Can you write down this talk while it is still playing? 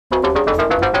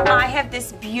I have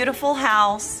this beautiful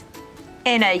house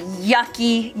in a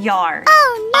yucky yard.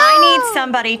 Oh, no! I need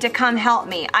somebody to come help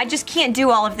me. I just can't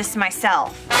do all of this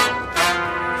myself.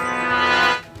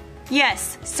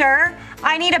 Yes, sir,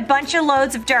 I need a bunch of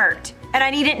loads of dirt, and I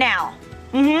need it now.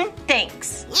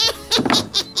 Thanks.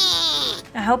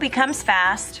 I hope he comes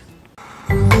fast.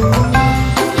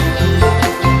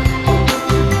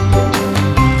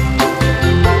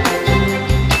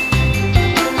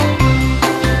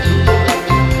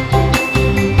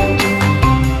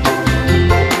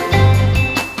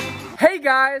 Hey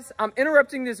guys, I'm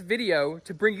interrupting this video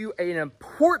to bring you an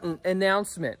important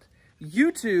announcement.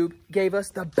 YouTube gave us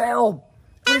the bell.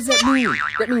 What does that mean?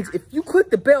 That means if you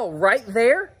click the bell right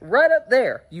there, right up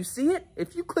there, you see it?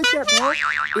 If you click that bell,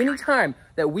 anytime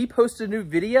that we post a new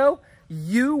video,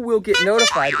 you will get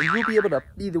notified and you'll be able to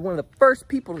be one of the first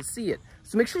people to see it.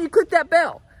 So make sure you click that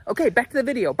bell. Okay, back to the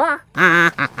video. Bye.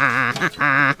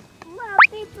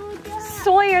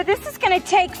 Sawyer, this is gonna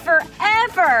take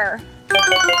forever.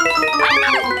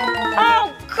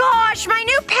 Oh gosh, my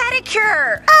new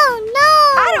pedicure! Oh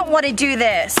no! I don't want to do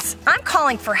this. I'm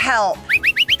calling for help.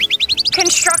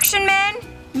 Construction men?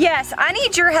 Yes, I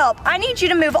need your help. I need you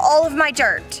to move all of my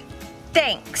dirt.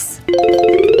 Thanks. Come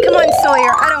on,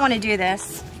 Sawyer, I don't want to do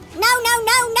this. No, no,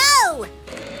 no, no!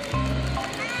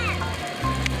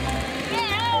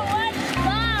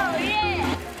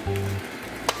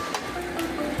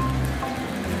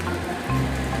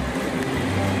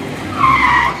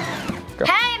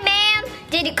 Hey, ma'am!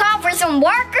 Did you call for some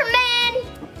workermen?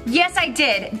 Yes, I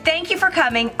did. Thank you for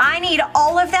coming. I need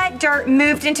all of that dirt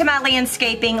moved into my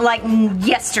landscaping like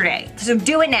yesterday. So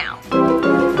do it now.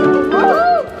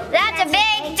 Woo-hoo! That's a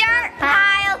big dirt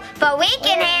pile, but we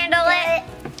can handle it.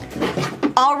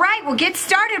 All right, we'll get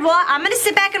started. Well, I'm gonna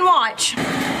sit back and watch.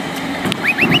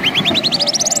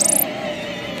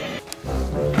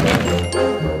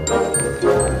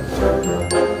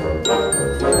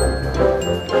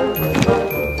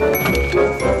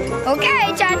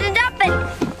 Okay, time to dump it.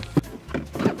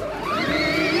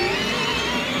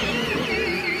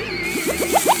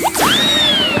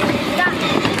 Done.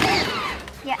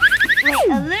 Yeah, wait,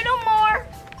 a little more.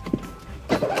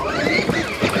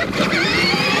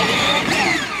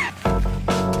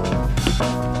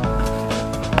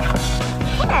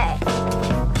 Okay.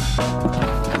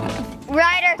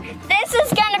 Ryder, this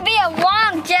is gonna be a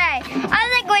long day. I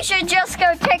think we should just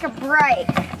go take a break.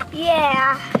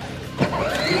 Yeah.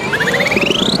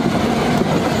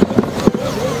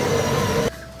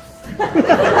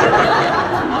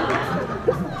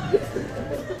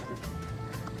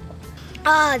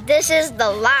 Oh, this is the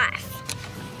life.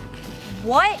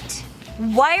 What?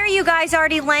 Why are you guys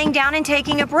already laying down and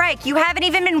taking a break? You haven't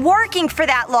even been working for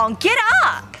that long. Get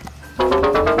up!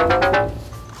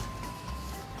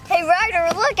 Hey,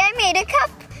 Ryder, look, I made a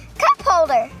cup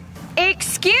holder.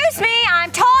 Excuse me,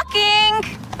 I'm talking.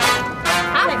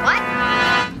 Oh, what?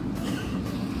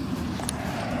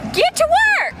 Get to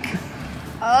work.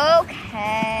 Okay.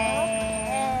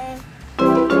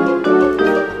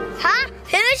 Huh?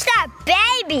 Who's that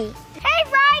baby? Hey,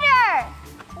 Ryder!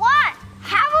 What?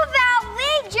 How about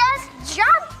we just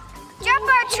jump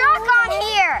our truck on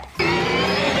here?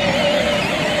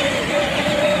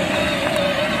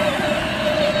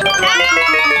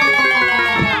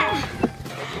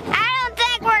 I don't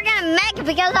think we're gonna make it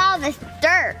because of all this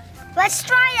dirt. Let's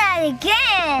try that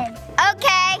again.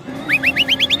 Okay.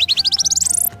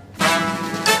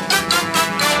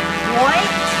 What?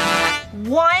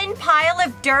 One pile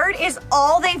of dirt is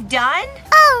all they've done?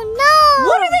 Oh no!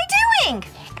 What are they doing?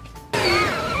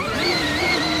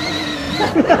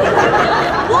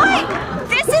 What?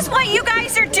 This is what you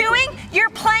guys are doing? You're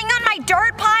playing on my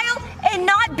dirt pile and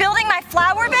not building my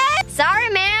flower bed? Sorry,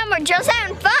 ma'am, we're just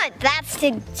having fun. That's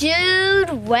the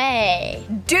dude way.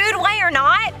 Dude way or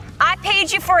not, I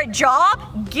paid you for a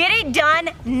job. Get it done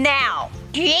now.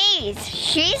 Jeez,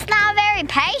 she's not very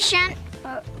patient.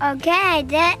 Okay,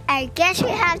 then I guess we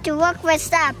have to work with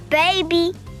that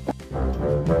baby.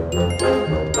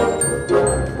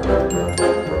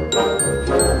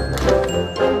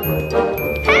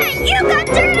 Hey, you got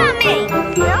dirt on me!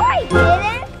 No, I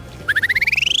didn't.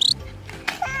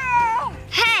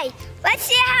 Hey, let's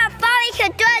see how far we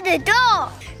can throw the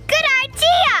door. Good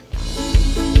idea!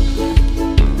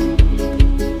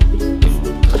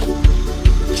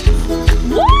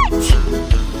 What?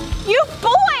 You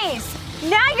boys!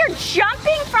 Now you're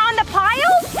jumping from the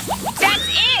piles? That's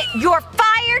it! You're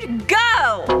fired!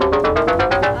 Go!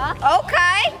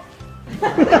 Okay.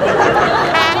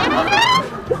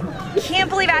 Can't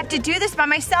believe I have to do this by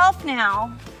myself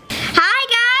now. Hi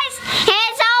guys,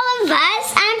 it's all of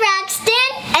us. I'm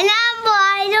Braxton. And I'm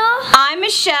Ryder.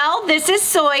 Michelle. This is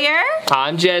Sawyer.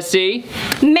 I'm Jesse.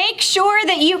 Make sure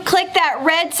that you click that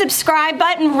red subscribe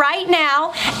button right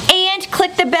now and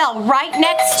click the bell right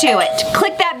next to it.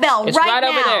 Click that bell It's right now.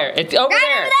 over there. It's over Right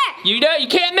there. over there. You know, you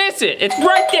can't miss it. It's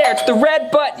right there. It's the red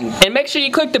button. And make sure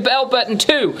you click the bell button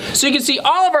too, so you can see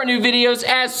all of our new videos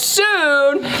as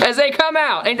soon as they come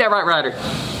out. Ain't that right, Ryder?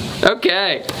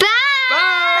 Okay. Bye.